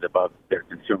profits above their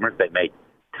consumers. They make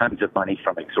tons of money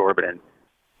from exorbitant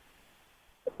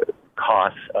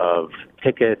costs of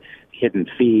tickets, hidden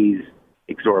fees,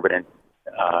 exorbitant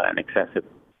and excessive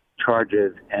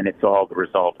charges, and it's all the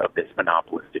result of this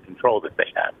monopolistic control that they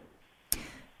have.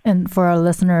 And for our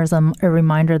listeners, a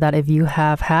reminder that if you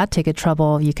have had ticket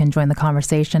trouble, you can join the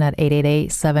conversation at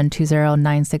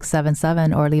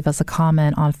 888-720-9677 or leave us a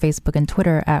comment on Facebook and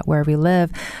Twitter at Where We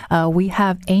Live. We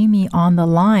have Amy on the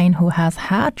line who has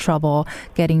had trouble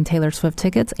getting Taylor Swift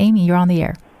tickets. Amy, you're on the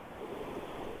air.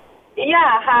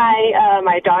 Yeah, hi.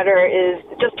 My daughter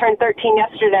just turned 13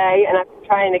 yesterday, and I'm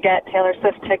trying to get Taylor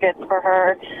Swift tickets for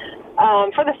her.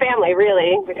 For the family,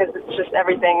 really, because it's just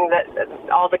everything that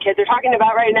all the kids are talking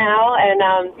about right now.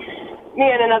 And me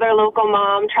and another local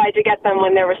mom tried to get them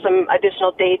when there were some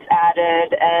additional dates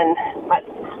added. And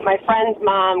my friend's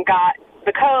mom got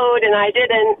the code, and I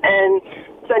didn't. And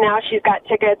so now she's got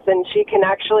tickets, and she can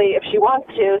actually, if she wants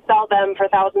to, sell them for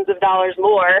thousands of dollars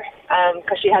more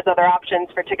because she has other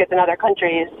options for tickets in other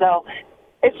countries. So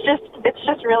it's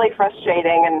just really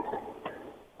frustrating, and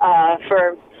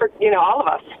for all of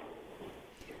us.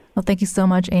 Well, thank you so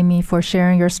much, Amy, for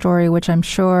sharing your story, which I'm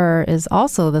sure is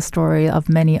also the story of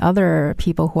many other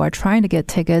people who are trying to get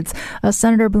tickets.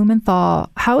 Senator Blumenthal,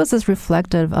 how is this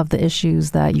reflective of the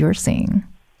issues that you're seeing?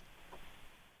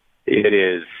 It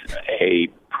is a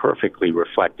perfectly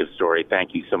reflective story.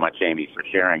 Thank you so much, Amy, for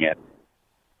sharing it.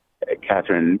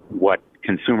 Catherine, what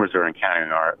consumers are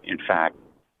encountering are, in fact,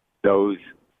 those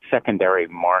secondary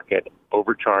market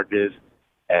overcharges.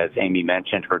 As Amy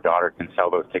mentioned, her daughter can sell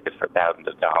those tickets for thousands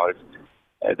of dollars.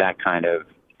 That kind of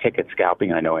ticket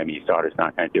scalping, I know Amy's daughter's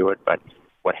not going to do it, but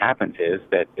what happens is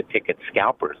that the ticket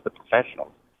scalpers, the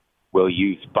professionals, will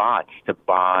use bots to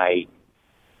buy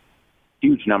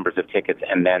huge numbers of tickets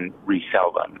and then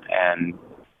resell them. And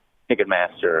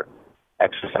Ticketmaster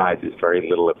exercises very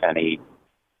little, if any,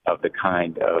 of the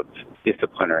kind of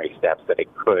disciplinary steps that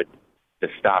it could to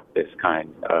stop this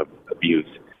kind of abuse.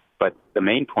 But the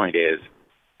main point is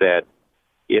that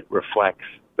it reflects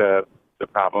the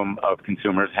problem of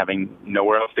consumers having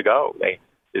nowhere else to go.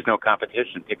 There's no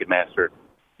competition. Ticketmaster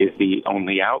is the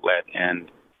only outlet. And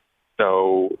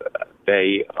so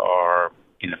they are,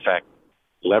 in effect,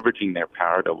 leveraging their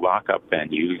power to lock up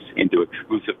venues into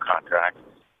exclusive contracts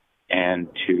and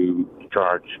to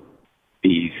charge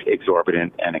these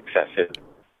exorbitant and excessive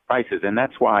prices. And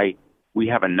that's why we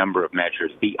have a number of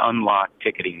measures. The Unlocked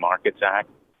Ticketing Markets Act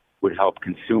would help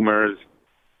consumers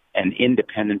and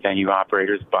independent venue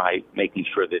operators by making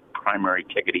sure that primary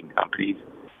ticketing companies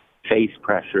face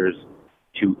pressures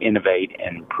to innovate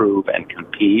and improve and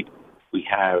compete. We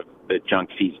have the Junk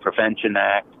Fees Prevention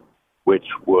Act, which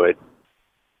would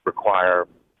require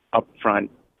upfront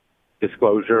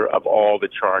disclosure of all the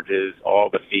charges, all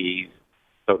the fees,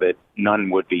 so that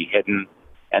none would be hidden.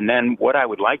 And then what I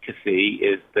would like to see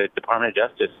is the Department of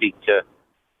Justice seek to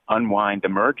unwind the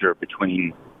merger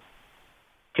between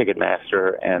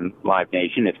Ticketmaster and Live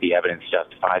Nation if the evidence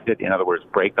justifies it. In other words,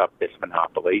 break up this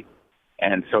monopoly.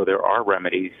 And so there are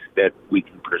remedies that we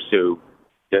can pursue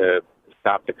to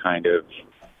stop the kind of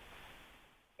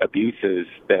abuses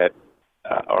that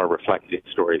are reflected in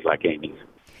stories like Amy's.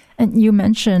 And you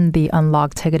mentioned the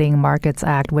Unlocked Ticketing Markets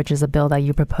Act, which is a bill that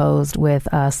you proposed with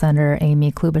Senator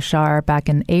Amy Klobuchar back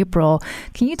in April.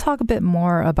 Can you talk a bit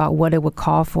more about what it would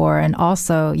call for? And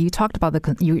also, you talked about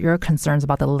your concerns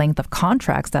about the length of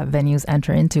contracts that venues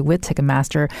enter into with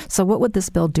Ticketmaster. So what would this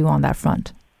bill do on that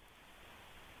front?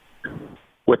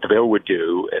 What the bill would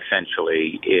do,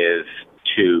 essentially, is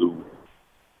to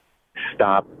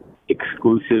stop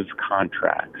exclusive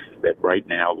contracts that right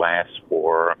now last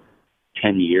for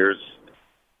 10 years,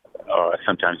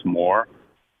 sometimes more,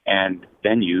 and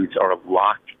venues are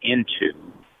locked into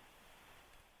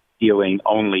dealing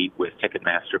only with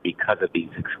Ticketmaster because of these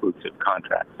exclusive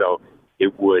contracts. So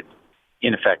it would,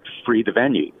 in effect, free the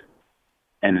venues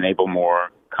and enable more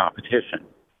competition.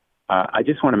 I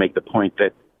just want to make the point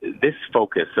that this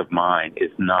focus of mine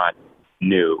is not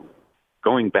new.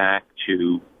 Going back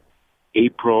to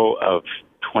April of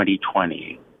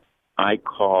 2020, I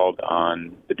called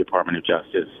on the Department of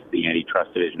Justice, the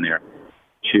antitrust division there,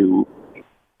 to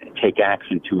take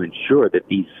action to ensure that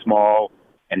these small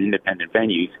and independent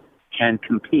venues can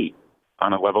compete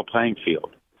on a level playing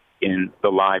field in the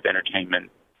live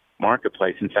entertainment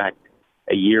marketplace. In fact,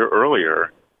 a year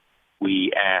earlier,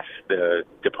 we asked the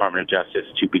Department of Justice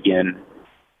to begin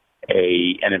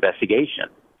an investigation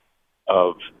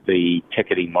of the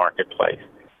ticketing marketplace.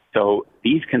 So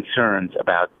these concerns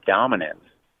about dominance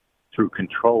through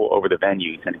control over the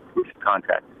venues and exclusive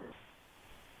contracts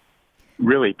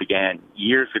really began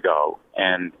years ago,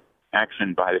 and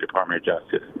action by the Department of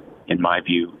Justice, in my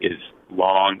view, is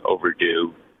long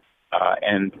overdue,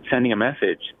 and sending a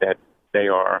message that they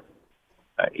are,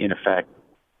 in effect,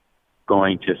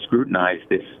 going to scrutinize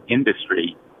this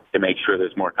industry to make sure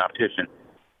there's more competition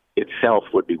itself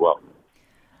would be welcome.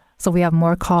 So we have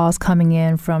more calls coming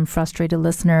in from frustrated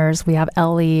listeners. We have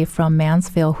Ellie from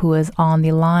Mansfield who is on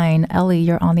the line. Ellie,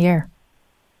 you're on the air.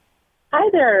 Hi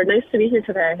there. Nice to be here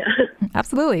today.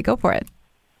 Absolutely. Go for it.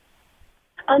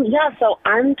 So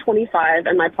I'm 25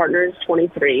 and my partner is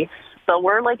 23. So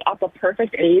we're like at the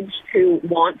perfect age to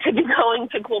want to be going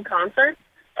to cool concerts,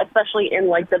 especially in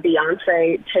like the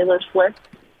Beyonce, Taylor Swift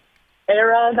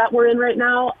era that we're in right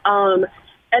now.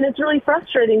 And it's really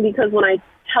frustrating because when I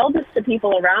tell this to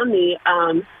people around me,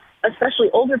 especially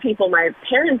older people my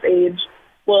parents' age,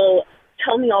 will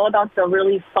tell me all about the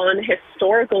really fun,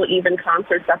 historical even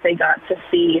concerts that they got to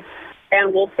see.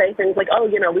 And we'll say things like, oh,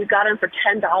 we got in for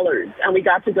 $10 and we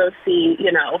got to go see,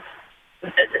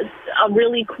 a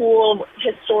really cool,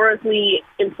 historically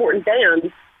important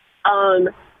band.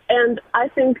 And I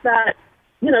think that,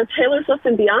 Taylor Swift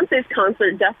and Beyonce's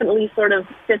concert definitely sort of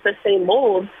fit the same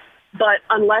mold. But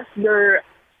unless you're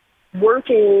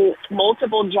working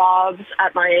multiple jobs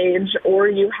at my age, or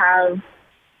you have,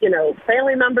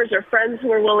 family members or friends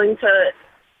who are willing to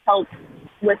help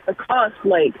with the cost,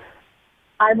 like,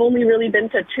 I've only really been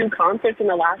to 2 concerts in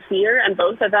the last year, and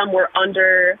both of them were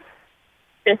under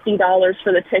 $50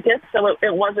 for the tickets, so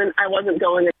I wasn't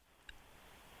going.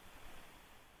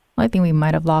 Well, I think we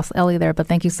might have lost Ellie there, but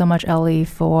thank you so much, Ellie,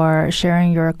 for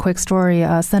sharing your quick story.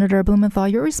 Senator Blumenthal,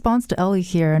 your response to Ellie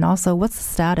here, and also what's the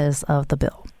status of the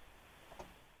bill?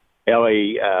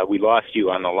 Ellie, we lost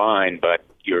you on the line, but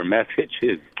your message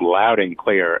is loud and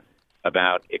clear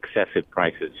about excessive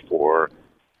prices for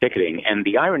ticketing. And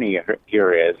the irony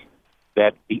here is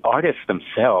that the artists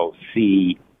themselves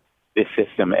see this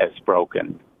system as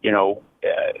broken.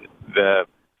 The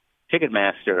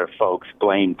Ticketmaster folks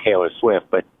blame Taylor Swift,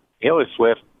 but Taylor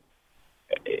Swift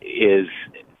is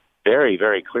very,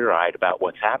 very clear-eyed about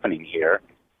what's happening here,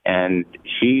 and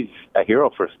she's a hero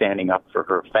for standing up for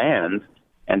her fans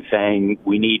and saying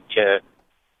we need to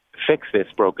fix this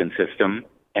broken system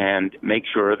and make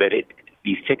sure that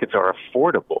these tickets are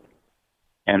affordable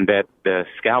and that the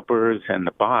scalpers and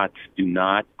the bots do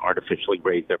not artificially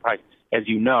raise their prices. As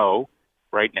you know,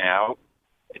 right now,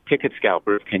 ticket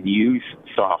scalpers can use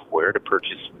software to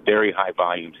purchase very high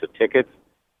volumes of tickets,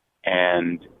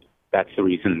 and that's the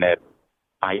reason that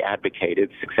I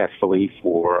advocated successfully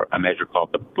for a measure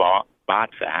called the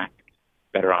Bots Act,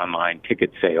 Better Online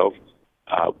Ticket Sales,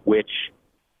 which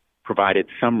provided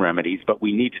some remedies, but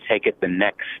we need to take it the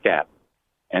next step.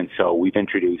 And so we've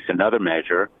introduced another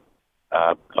measure,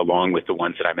 along with the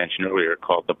ones that I mentioned earlier,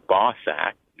 called the Boss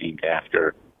Act, named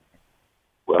after,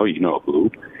 well, you know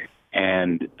who.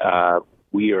 And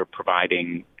we are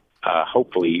providing,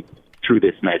 hopefully, through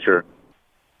this measure,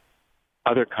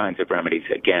 other kinds of remedies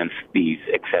against these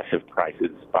excessive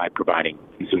prices by providing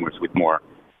consumers with more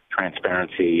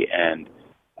transparency and,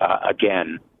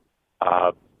 again,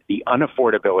 the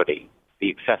unaffordability, the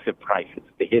excessive prices,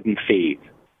 the hidden fees.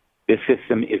 This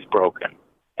system is broken,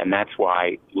 and that's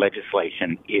why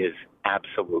legislation is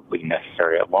absolutely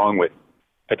necessary, along with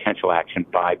potential action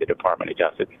by the Department of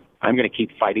Justice. I'm going to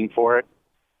keep fighting for it.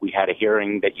 We had a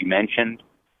hearing that you mentioned.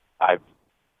 I've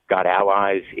got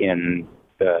allies in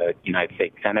the United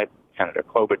States Senate, Senator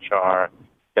Klobuchar,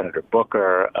 Senator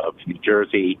Booker of New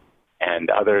Jersey, and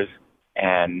others,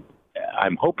 and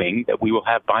I'm hoping that we will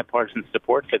have bipartisan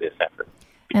support for this effort,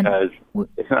 because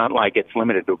it's not like it's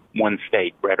limited to one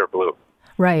state, red or blue.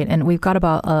 Right, and we've got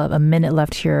about a minute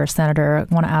left here, Senator.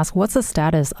 I want to ask, what's the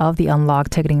status of the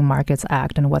Unlocked Ticketing Markets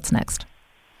Act, and what's next?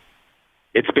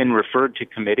 It's been referred to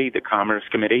committee, the Commerce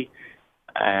Committee,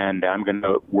 and I'm going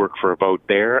to work for a vote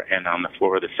there and on the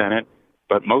floor of the Senate.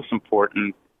 But most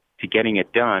important to getting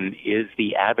it done is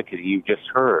the advocacy you just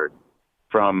heard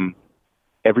from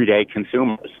everyday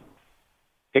consumers,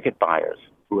 ticket buyers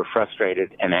who are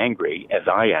frustrated and angry, as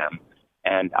I am,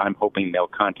 and I'm hoping they'll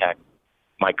contact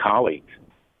my colleagues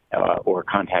or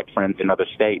contact friends in other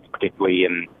states, particularly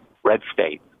in red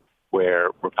states, where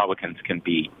Republicans can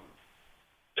be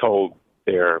told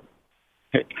their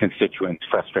constituents'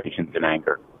 frustrations and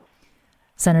anger.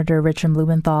 Senator Richard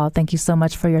Blumenthal, thank you so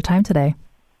much for your time today.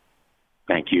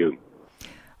 Thank you.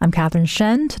 I'm Catherine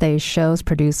Shen. Today's show is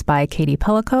produced by Katie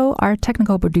Pellico. Our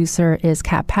technical producer is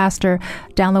Kat Pastor.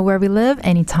 Download Where We Live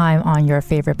anytime on your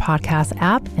favorite podcast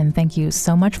app. And thank you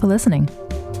so much for listening.